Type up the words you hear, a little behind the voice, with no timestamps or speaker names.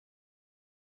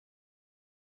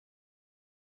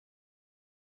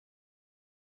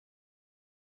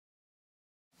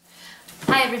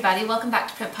everybody, welcome back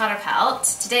to Print Powder Pelt.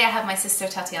 Today I have my sister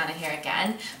Tatiana here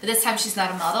again, but this time she's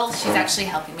not a model, she's actually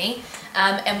helping me.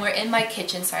 And we're in my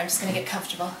kitchen, so I'm just going to get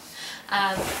comfortable.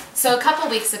 So a couple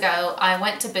weeks ago I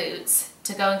went to Boots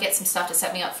to go and get some stuff to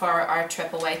set me up for our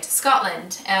trip away to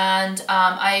Scotland. And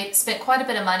I spent quite a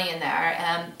bit of money in there.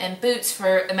 And Boots,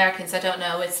 for Americans that don't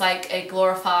know, it's like a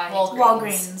glorified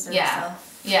Walgreens. Yeah,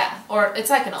 yeah, or it's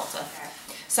like an Ulta.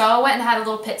 So I went and had a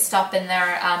little pit stop in there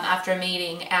after a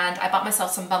meeting, and I bought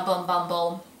myself some Bumble &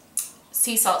 Bumble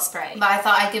sea salt spray. But I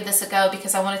thought I'd give this a go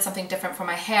because I wanted something different for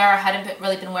my hair. I hadn't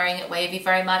really been wearing it wavy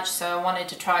very much, so I wanted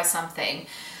to try something.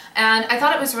 And I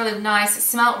thought it was really nice. It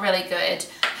smelled really good.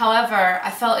 However,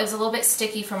 I felt it was a little bit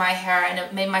sticky for my hair, and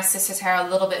it made my sister's hair a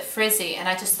little bit frizzy. And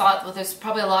I just thought, well, there's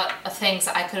probably a lot of things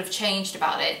that I could have changed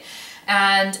about it.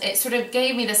 And it sort of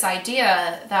gave me this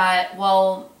idea that,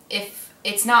 well, if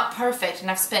it's not perfect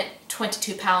and I've spent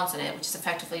 22 pounds on it, which is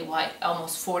effectively what,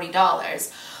 almost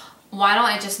 $40, why don't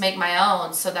I just make my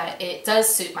own so that it does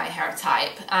suit my hair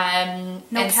type?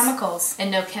 No chemicals.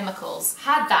 And no chemicals.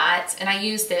 Had that and I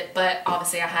used it, but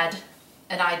obviously I had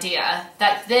an idea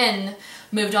that then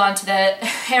moved on to the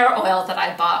hair oil that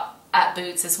I bought at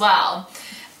Boots as well.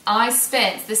 This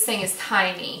thing is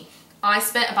tiny, I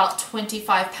spent about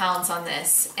 25 pounds on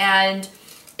this, and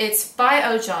it's by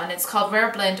Ojon. It's called Rare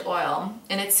Blend Oil,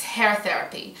 and it's hair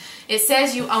therapy. It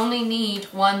says you only need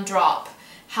 1 drop.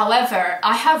 However,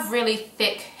 I have really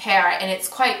thick hair, and it's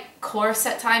quite coarse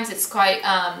at times. It's quite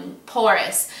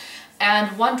porous,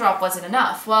 and 1 drop wasn't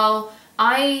enough. Well,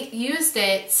 I used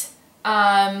it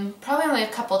probably only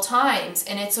a couple times,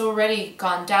 and it's already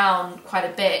gone down quite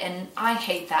a bit, and I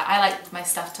hate that. I like my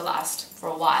stuff to last for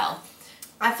a while.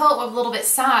 I felt a little bit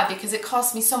sad because it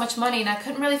cost me so much money and I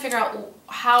couldn't really figure out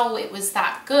how it was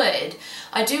that good.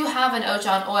 I do have an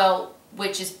Ojon oil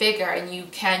which is bigger, and you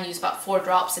can use about 4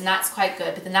 drops, and that's quite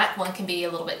good, but then that one can be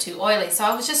a little bit too oily. So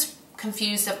I was just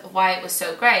confused of why it was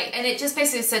so great. And it just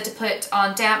basically said to put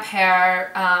on damp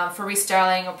hair for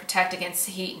restyling or protect against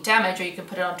heat and damage, or you can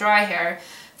put it on dry hair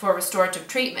for restorative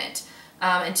treatment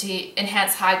and to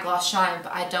enhance high gloss shine,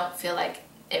 but I don't feel like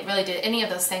it really did any of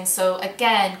those things. So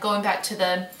again, going back to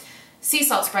the sea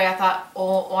salt spray, I thought,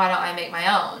 oh, why don't I make my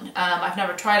own? I've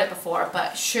never tried it before,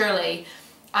 but surely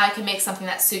I can make something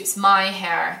that suits my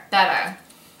hair better.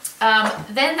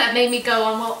 Then that made me go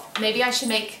on, well, maybe I should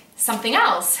make something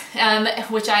else,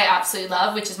 which I absolutely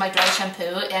love, which is my dry shampoo.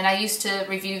 And I used to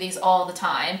review these all the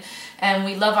time, and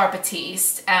we love our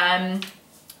Batiste. I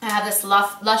have this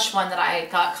Lush one that I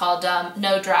got called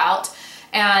No Drought.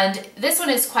 And this one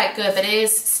is quite good, but it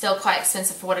is still quite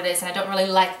expensive for what it is, and I don't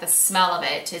really like the smell of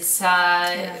it. It's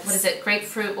yes. What is it?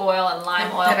 Grapefruit oil and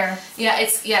lime oil. Bitter. Yeah,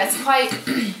 it's quite.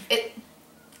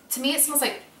 To me, it smells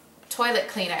like toilet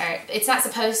cleaner. It's not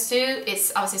supposed to.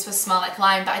 It's obviously supposed to smell like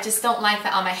lime, but I just don't like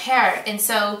that on my hair. And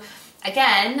so,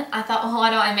 again, I thought, well, why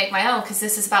don't I make my own? Because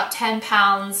this is about 10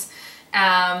 pounds,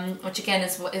 which again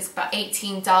is about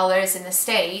 $18 in the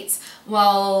States.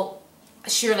 Well,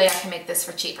 surely I can make this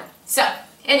for cheaper. So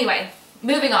anyway,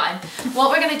 moving on. What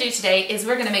we're going to do today is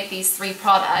we're going to make these 3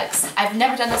 products. I've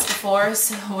never done this before,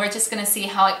 so we're just going to see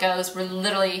how it goes. We're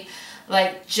literally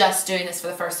like just doing this for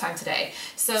the first time today.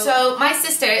 So my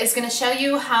sister is going to show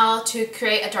you how to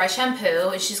create a dry shampoo,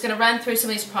 and she's going to run through some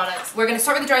of these products. We're going to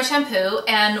start with the dry shampoo,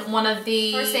 and one of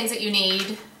the first things that you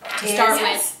need to start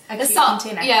with a the salt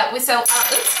container. Yeah, so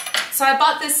I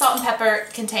bought this salt and pepper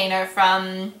container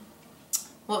from,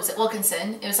 what was it,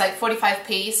 Wilkinson. It was like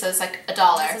 45p, so it's like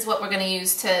 $1. This is what we're going to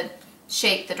use to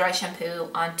shake the dry shampoo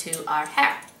onto our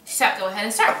hair. So go ahead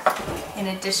and start. In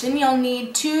addition, you'll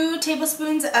need 2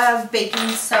 tablespoons of baking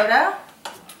soda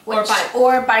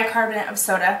or bicarbonate of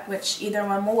soda, which either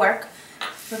one will work.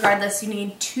 Regardless, you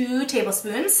need 2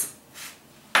 tablespoons,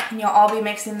 and you'll all be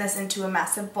mixing this into a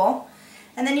massive bowl.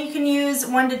 And then you can use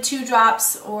 1 to 2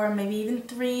 drops, or maybe even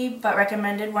 3, but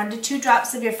recommended 1 to 2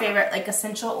 drops of your favorite like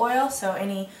essential oil, so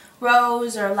any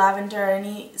rose or lavender,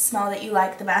 any smell that you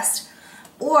like the best.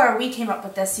 Or we came up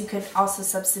with this, you could also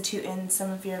substitute in some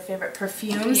of your favorite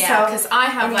perfumes. Yeah, because I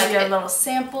have like your little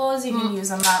samples, you can use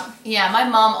them up. Yeah, my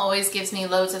mom always gives me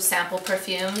loads of sample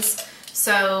perfumes.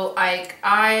 So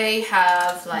I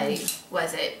have like, what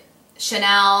is it?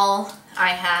 Chanel, I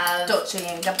have Dolce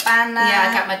 & Gabbana. Yeah,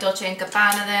 I got my Dolce &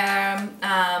 Gabbana there.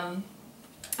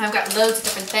 I've got loads of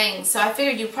different things. So I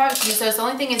figured you probably could use those. The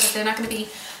only thing is that they're not going to be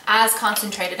as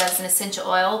concentrated as an essential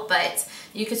oil, but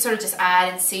you could sort of just add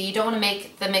and see. You don't want to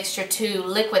make the mixture too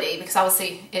liquidy because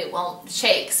obviously it won't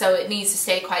shake, so it needs to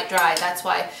stay quite dry. That's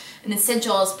why An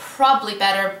essential oil is probably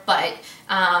better, but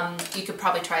you could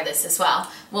probably try this as well.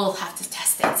 We'll have to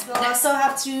test it. You'll also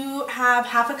have to have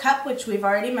half a cup, which we've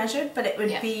already measured, but it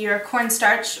would be your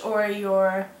cornstarch or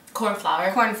your corn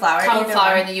flour. Corn flour. Corn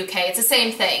flour in the UK. It's the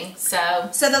same thing. So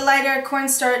the lighter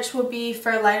cornstarch will be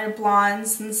for lighter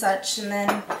blondes and such, and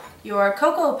then your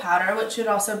cocoa powder, which would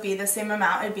also be the same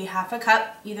amount. It'd be half a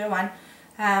cup, either one.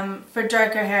 For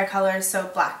darker hair colors, so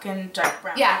black and dark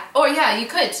brown. Yeah, or yeah, you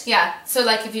could, yeah. So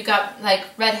like if you got like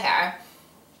red hair,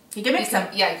 you can mix them.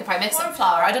 Yeah, you could probably mix corn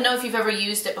flour. I don't know if you've ever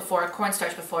used it before,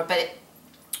 cornstarch before, but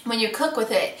when you cook with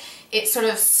it, it sort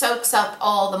of soaks up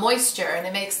all the moisture and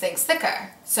it makes things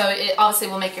thicker. So it obviously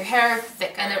will make your hair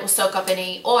thicker and it will soak up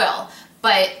any oil.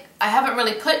 But I haven't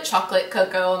really put chocolate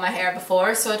cocoa in my hair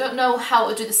before, so I don't know how it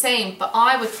would do the same, but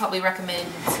I would probably recommend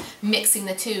mixing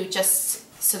the two just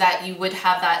so that you would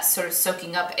have that sort of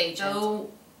soaking up agent. So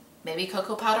maybe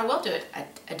cocoa powder will do it.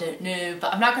 I don't know,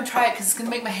 but I'm not going to try it because it's going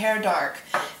to make my hair dark.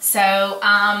 So,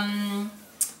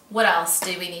 what else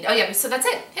do we need? Oh yeah, so that's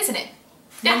it, isn't it?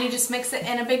 Yeah. Then you just mix it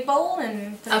in a big bowl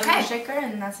and throw it in a shaker,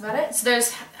 and that's about it. So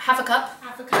there's half a cup?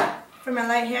 Half a cup for my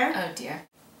light hair. Oh dear.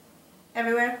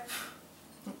 Everywhere.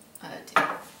 Oh dear.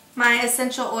 My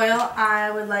essential oil, I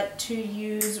would like to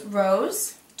use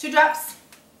rose. 2 drops.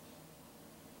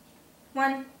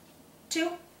 1,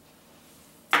 2.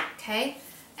 Okay.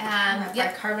 And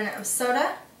bicarbonate of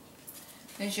soda.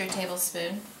 There's your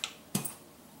tablespoon.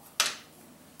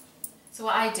 So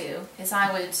what I do is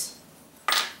I would...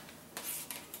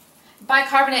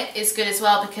 Bicarbonate is good as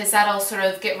well because that'll sort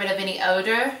of get rid of any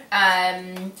odor.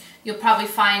 You'll probably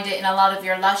find it in a lot of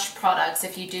your Lush products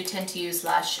if you do tend to use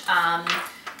Lush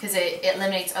because it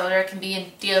eliminates odor. It can be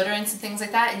in deodorants and things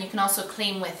like that, and you can also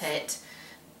clean with it.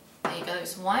 There you go,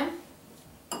 there's one.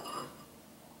 There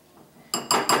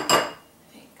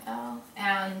you go.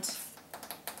 And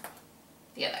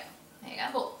the other. There you go.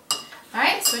 Cool.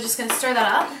 Alright, so we're just going to stir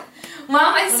that up.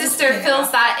 While my sister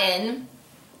fills that in,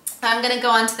 I'm going to go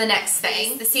on to the next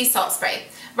thing, the sea salt spray.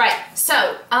 Right,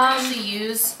 so I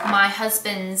use my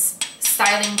husband's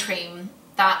styling cream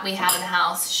that we have in the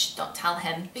house. Shh, don't tell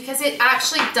him. Because it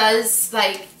actually does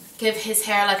like give his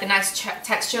hair like a nice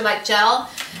texture like gel,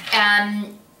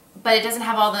 but it doesn't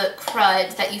have all the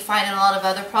crud that you find in a lot of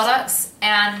other products,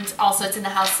 and also it's in the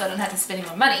house so I don't have to spend any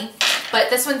more money. But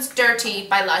this one's Dirty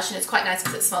by Lush and it's quite nice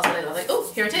because it smells really lovely.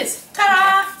 Oh, here it is.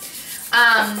 Ta-da!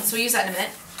 Okay. So we'll use that in a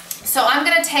minute. So I'm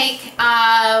going to take,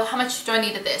 how much do I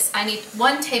need of this? I need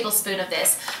 1 tablespoon of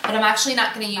this, but I'm actually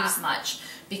not going to use much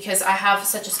because I have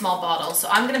such a small bottle. So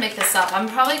I'm going to make this up. I'm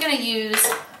probably going to use,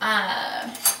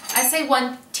 I say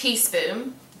 1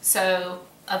 teaspoon, so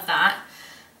of that.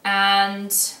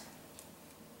 And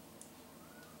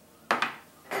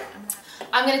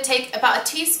I'm going to take about a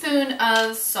teaspoon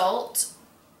of salt.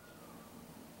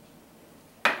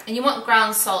 And you want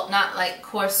ground salt, not like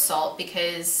coarse salt,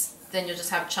 because then you'll just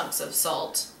have chunks of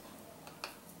salt.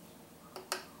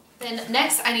 Then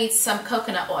next I need some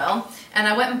coconut oil, and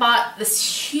I went and bought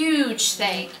this huge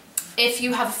thing. If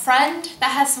you have a friend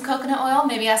that has some coconut oil,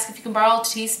 maybe ask if you can borrow a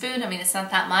teaspoon. I mean, it's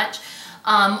not that much.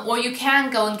 Or you can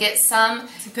go and get some.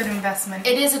 It's a good investment.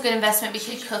 It is a good investment because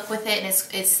you cook with it, and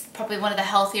it's probably one of the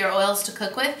healthier oils to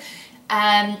cook with.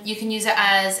 You can use it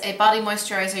as a body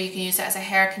moisturizer, you can use it as a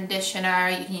hair conditioner,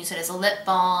 you can use it as a lip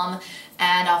balm,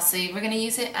 and obviously we're going to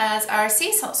use it as our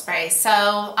sea salt spray.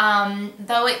 So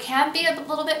though it can be a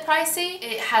little bit pricey,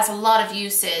 it has a lot of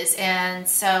uses, and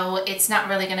so it's not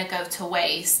really going to go to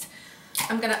waste.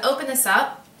 I'm going to open this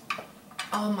up.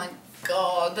 Oh my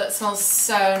god, that smells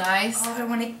so nice. Oh, I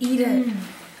want to eat it.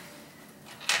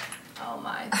 Oh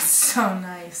my. That's so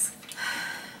nice.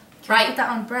 Right. Put that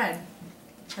on bread.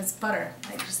 As butter.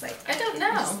 I don't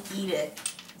know. Just eat it.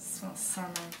 It smells so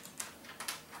nice.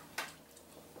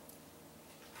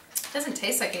 It doesn't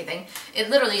taste like anything. It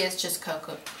literally is just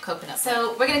coconut.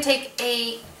 So we're going to take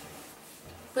a,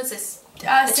 what's this?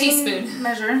 A teaspoon.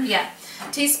 Measure. Yeah.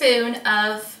 Teaspoon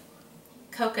of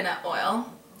coconut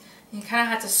oil. You kind of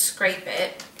have to scrape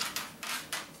it.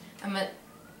 I'm going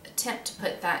to attempt to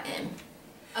put that in.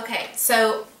 Okay,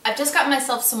 so I've just got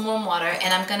myself some warm water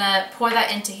and I'm going to pour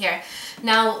that into here.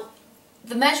 Now,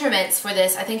 the measurements for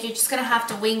this, I think you're just going to have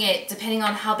to wing it depending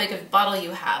on how big of a bottle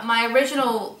you have. My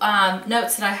original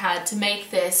notes that I had to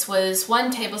make this was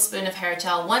 1 tablespoon of hair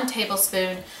gel, 1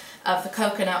 tablespoon of the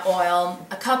coconut oil,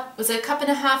 was it a cup and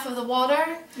a half of the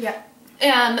water? Yeah.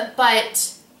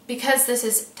 But because this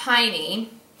is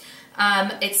tiny,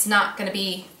 it's not going to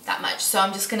be that much. So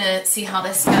I'm just going to see how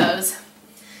this goes.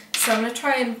 So I'm going to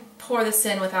try and pour this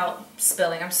in without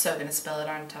spilling. I'm so going to spill it,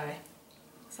 aren't I?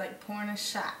 It's like pouring a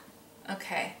shot.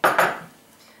 Okay.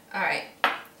 Alright.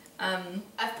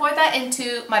 I've poured that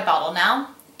into my bottle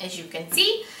now, as you can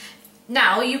see.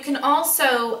 Now you can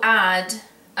also add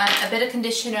a bit of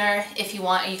conditioner if you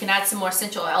want. You can add some more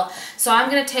essential oil. So I'm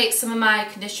going to take some of my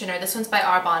conditioner. This one's by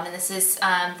Arbonne, and this is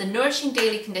the Nourishing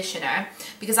Daily Conditioner,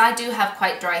 because I do have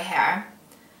quite dry hair.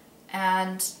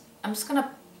 And I'm just going to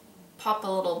pop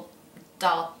a little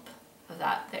dollop of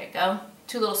that. There you go.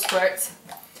 2 little squirts.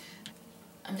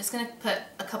 I'm just going to put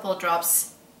a couple of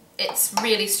drops. It's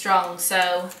really strong,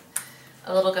 so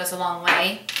a little goes a long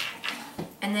way.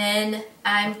 And then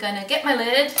I'm going to get my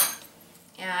lid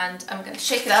and I'm going to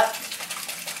shake it up.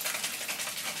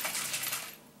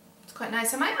 It's quite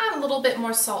nice. I might add a little bit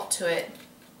more salt to it.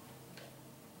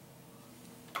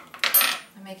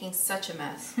 I'm making such a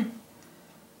mess.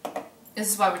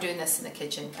 This is why we're doing this in the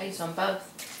kitchen. I use on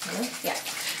both. Really? Yeah.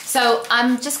 So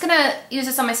I'm just going to use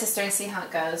this on my sister and see how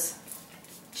it goes.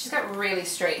 She's got really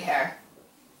straight hair.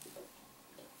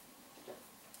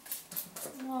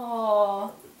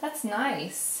 Oh, that's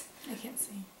nice. I can't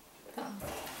see. Oh.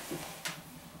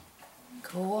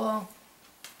 Cool.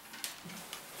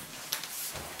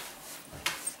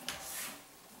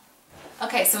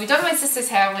 Okay, so we done my sister's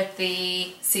hair with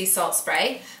the sea salt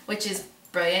spray, which is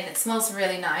brilliant. It smells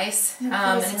really nice.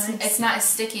 And it's not as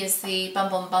sticky as the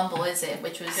Bumble and Bumble, is it?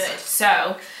 Which was good.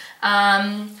 So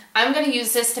I'm going to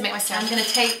use this to make my serum. I'm going to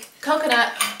take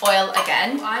coconut oil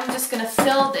again. I'm just going to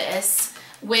fill this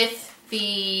with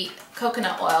the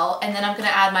coconut oil, and then I'm going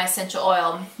to add my essential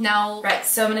oil. Now, right,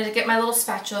 so I'm going to get my little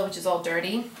spatula, which is all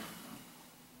dirty,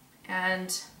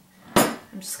 and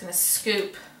I'm just going to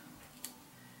scoop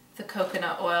the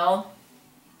coconut oil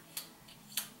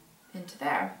into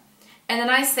there. And the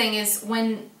nice thing is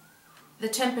when the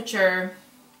temperature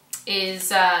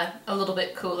is a little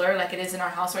bit cooler, like it is in our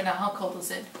house right now. How cold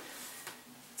is it?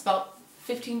 It's about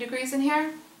 15 degrees in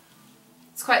here.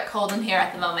 It's quite cold in here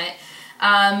at the moment.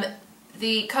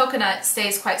 The coconut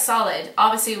stays quite solid.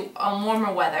 Obviously on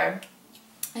warmer weather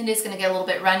it is going to get a little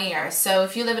bit runnier, so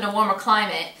if you live in a warmer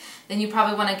climate then you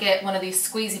probably want to get one of these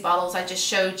squeezy bottles I just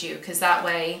showed you, because that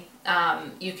way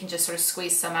you can just sort of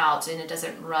squeeze some out and it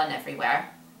doesn't run everywhere.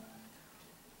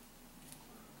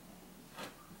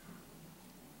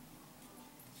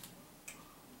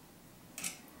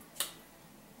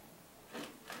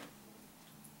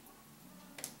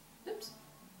 Oops.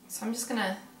 So I'm just going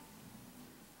to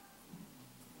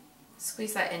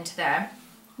squeeze that into there.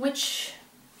 Which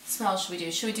smell should we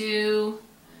do? Should we do...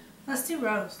 Let's do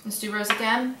rose. Let's do rose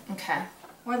again? Okay.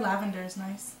 Or lavender is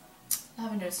nice.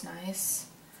 Lavender is nice.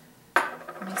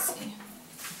 Let me see.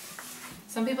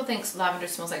 Some people think lavender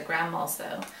smells like grandma's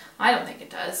though. I don't think it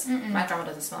does. My grandma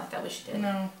doesn't smell like that. I wish she did.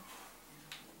 No.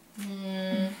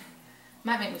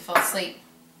 Might make me fall asleep.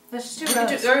 Let's just do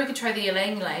rose. Or we could try the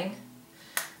ylang ylang.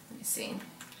 Let me see.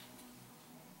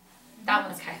 That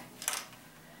one, okay.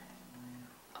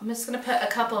 I'm just going to put a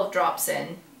couple of drops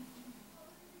in.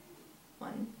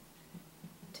 1,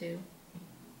 2,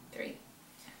 3.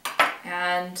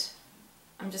 And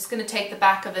I'm just going to take the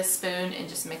back of this spoon and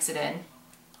just mix it in.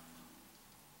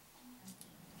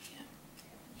 Yeah.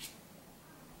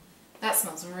 That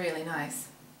smells really nice.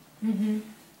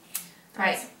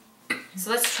 Right,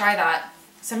 so let's try that.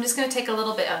 So I'm just going to take a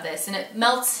little bit of this, and it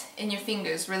melts in your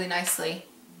fingers really nicely.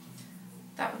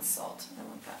 That one's salt. I don't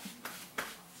want that.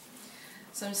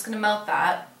 So I'm just going to melt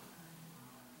that.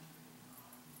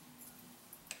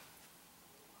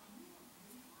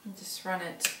 And just run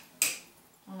it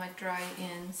on my dry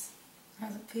ends.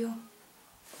 How's it feel?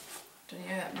 Don't you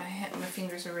hear that? My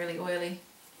fingers are really oily.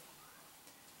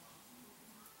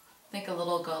 I think a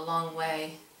little will go a long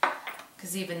way,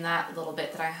 because even that little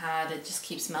bit that I had, it just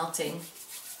keeps melting,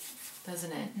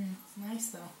 doesn't it? It's nice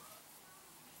though.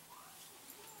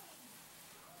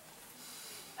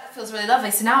 That feels really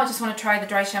lovely. So now I just want to try the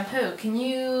dry shampoo. Can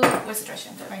you... Where's the dry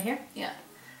shampoo? Right here? Yeah.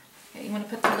 Okay, you want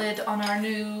to put the lid on our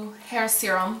new hair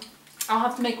serum. I'll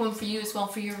have to make one for you as well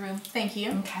for your room. Thank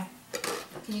you. Okay.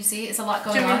 Can you see? There's a lot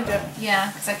going on.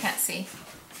 Yeah, because I can't see.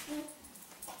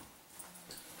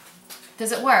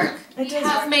 Does it work? It does. We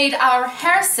have made our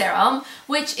hair serum,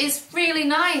 which is really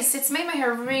nice. It's made my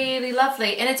hair really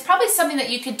lovely, and it's probably something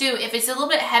that you could do if it's a little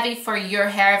bit heavy for your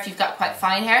hair, if you've got quite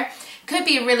fine hair. Could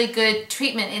be a really good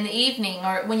treatment in the evening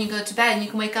or when you go to bed, and you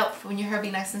can wake up when your hair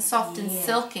be nice and soft and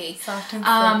silky. Soft and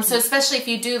silky. So especially if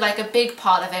you do like a big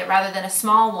pot of it rather than a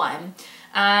small one,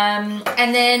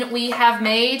 And then we have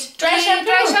made dry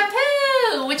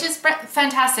shampoo, which is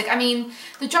fantastic. I mean,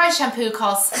 the dry shampoo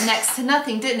cost next to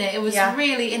nothing, didn't it? It was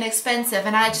really inexpensive,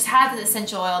 and I just had the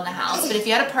essential oil in the house. But if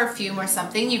you had a perfume or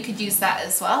something, you could use that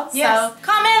as well. Yes. So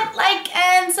comment, like,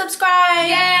 and subscribe.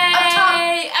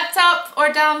 Yay! Up top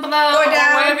or down below, or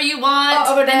wherever you want.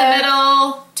 Over there. In the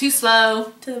middle. Too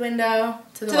slow. To the window.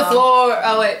 To the floor.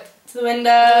 Oh wait. To the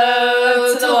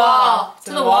window. To the wall.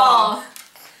 To the wall.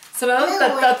 So It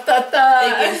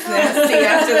gets nasty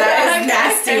after that. It's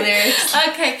nasty lyrics.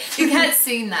 Okay, you can't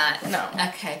sing that. No.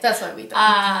 Okay. That's why we don't.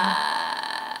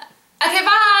 Okay,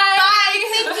 bye. Bye.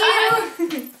 Thank you.